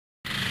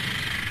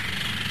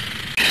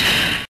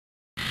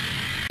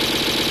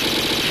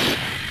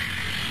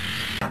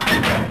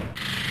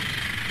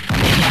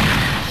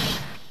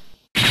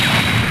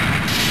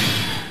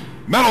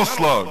Metal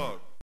Slug!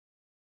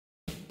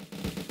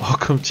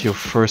 Welcome to your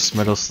first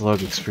Metal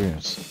Slug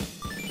experience.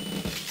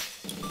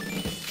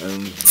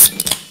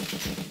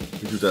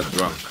 We do that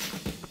drunk.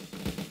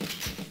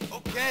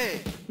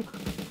 Okay.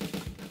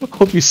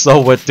 Hope you saw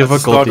what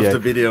difficulty Start of the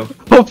video.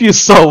 Hope you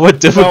saw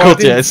what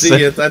difficulty I didn't see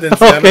it. I didn't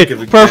see Okay,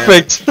 it.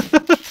 perfect.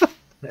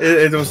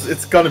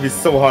 It's gonna be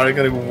so hard. It's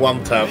gonna be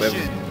one tab.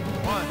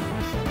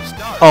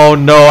 Oh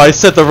no, I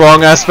set the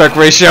wrong aspect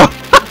ratio.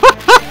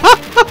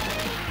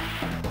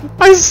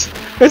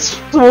 It's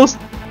the most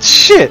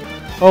shit.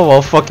 Oh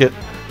well, fuck it.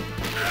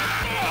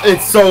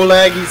 It's so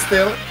laggy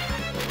still.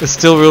 It's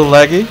still real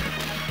laggy.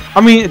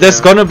 I mean,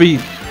 there's gonna be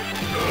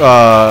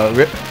no,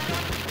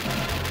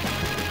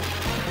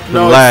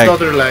 lag. it's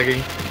not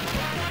lagging.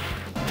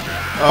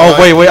 Oh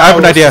wait, I have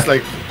an idea.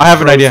 Like I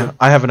have an idea.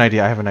 I have an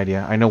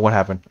idea. I know what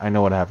happened.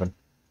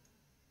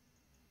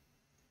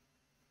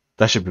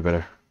 That should be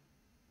better.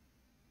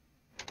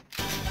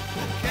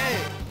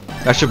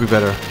 That should be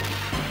better.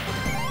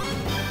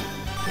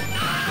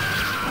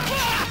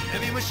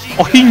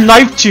 Oh, he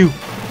knifed you!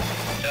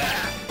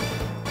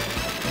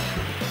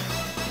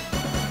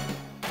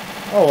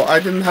 Oh, I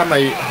didn't have my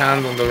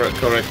hand on the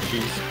correct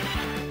keys.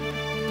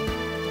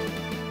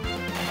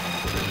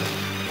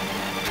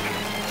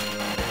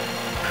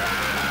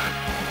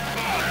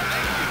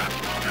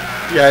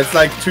 Yeah, it's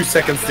like 2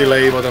 seconds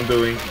delay what I'm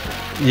doing.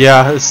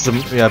 Yeah, it's the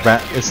ping.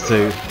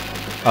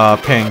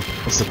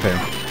 It's the ping.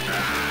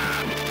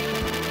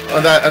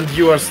 And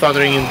you are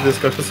stuttering in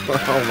Discord as well.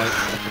 Oh my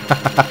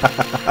god.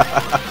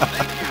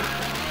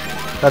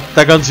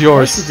 That gun's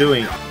yours. What's he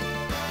doing?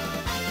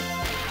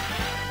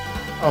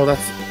 Oh,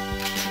 that's.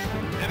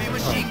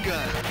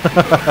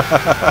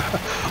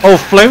 Oh,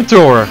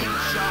 flamethrower.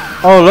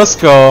 Oh, let's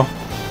go.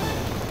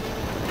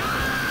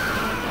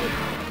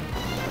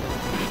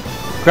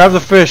 Grab the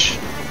fish.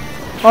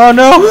 Oh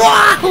no!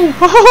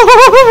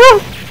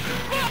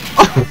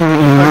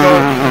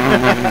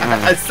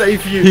 I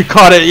saved you. He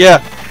caught it,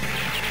 yeah.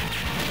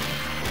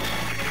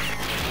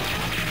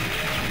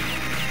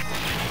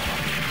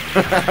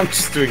 I'm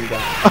just doing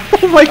that.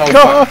 Oh my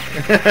god!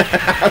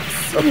 I'm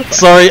so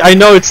Sorry, I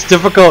know it's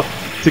difficult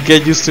to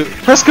get used to.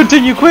 Press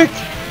continue quick!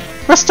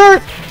 Press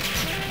start!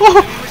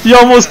 Oh, you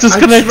almost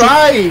disconnected.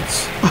 I tried.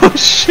 Oh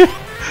shit!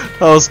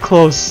 That was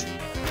close.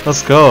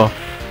 Let's go.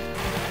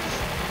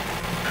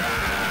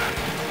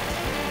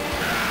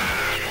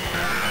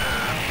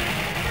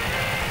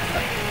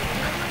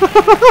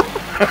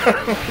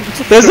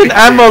 There's an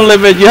ammo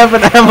limit. You have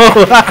an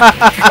ammo.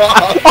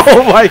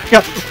 Oh my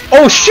god!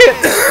 Oh shit!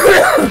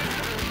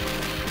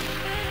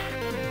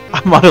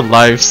 I'm out of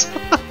lives.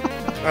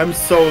 I'm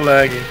so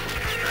laggy.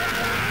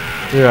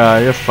 Yeah,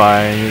 you're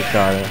fine. You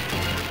got it.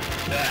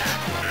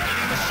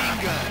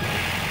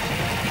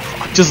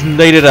 I just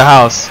naded a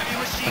house.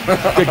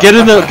 Get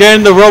in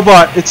the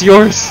robot. It's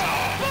yours.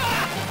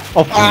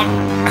 Oh.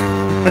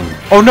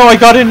 Oh no! I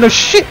got in. No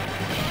shit.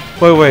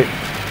 Wait.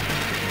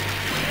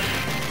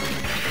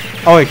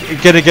 Oh wait,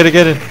 get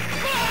it.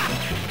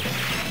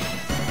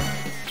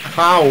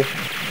 How?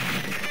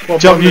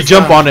 What You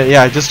jump on it,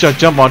 yeah, just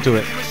jump onto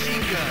it.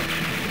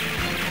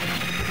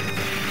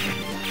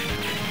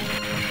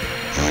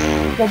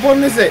 What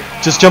button is it?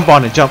 Just jump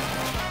on it, jump.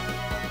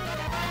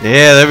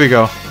 Yeah, there we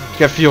go.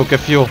 Get fuel.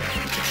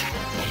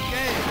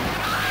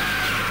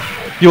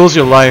 Fuel's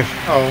your life.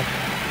 Oh.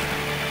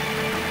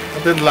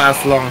 That didn't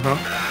last long, huh?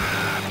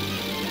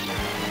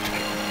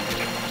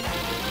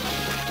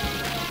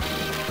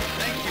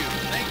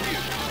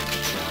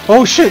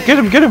 Oh shit, get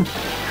him!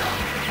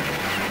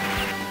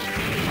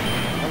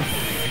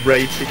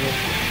 Raging it.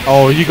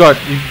 Oh, your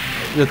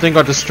thing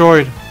got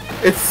destroyed.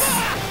 It's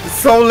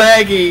so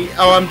laggy.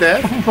 Oh, I'm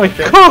dead. Oh my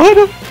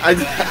god!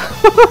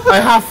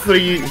 I have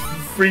three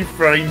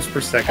frames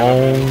per second.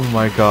 Oh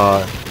my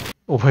god.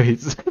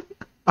 Wait.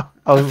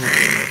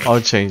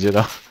 I'll change it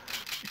up.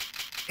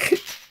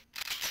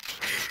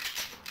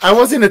 I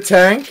was in a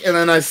tank, and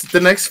then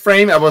the next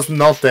frame I was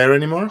not there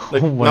anymore.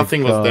 Like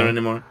nothing was there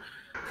anymore.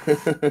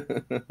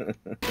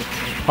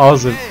 How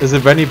is it? Is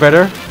it any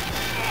better?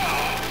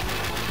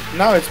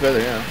 Now it's better,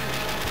 yeah.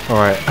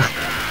 Alright.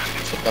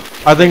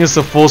 I think it's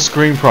a full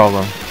screen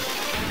problem.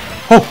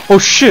 Oh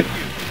shit!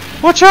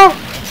 Watch out!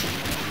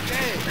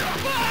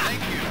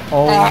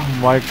 Oh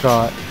my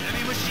god.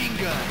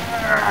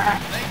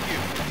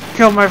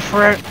 Kill my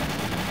friend.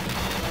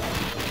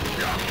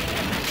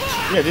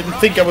 Yeah, I didn't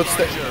think I would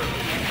stay.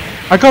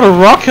 I got a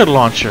rocket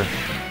launcher.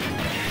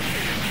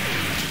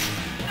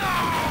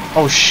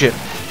 Oh shit.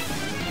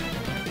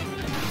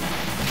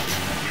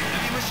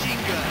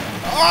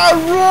 Oh,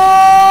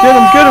 run! Get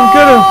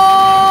him!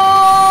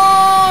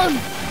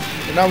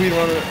 And now we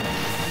run it.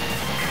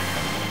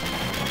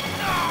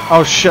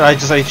 Oh shit, I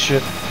just ate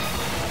shit.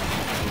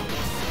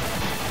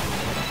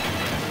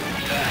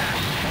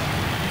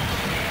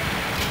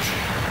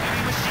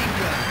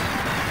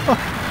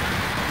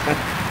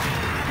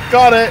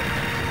 Got it!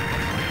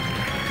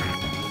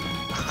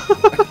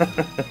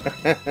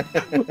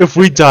 If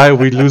we die,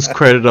 we lose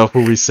credit of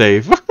who we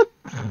save.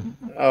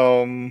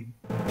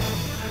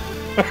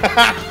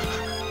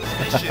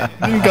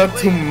 Didn't got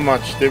too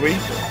much, did we?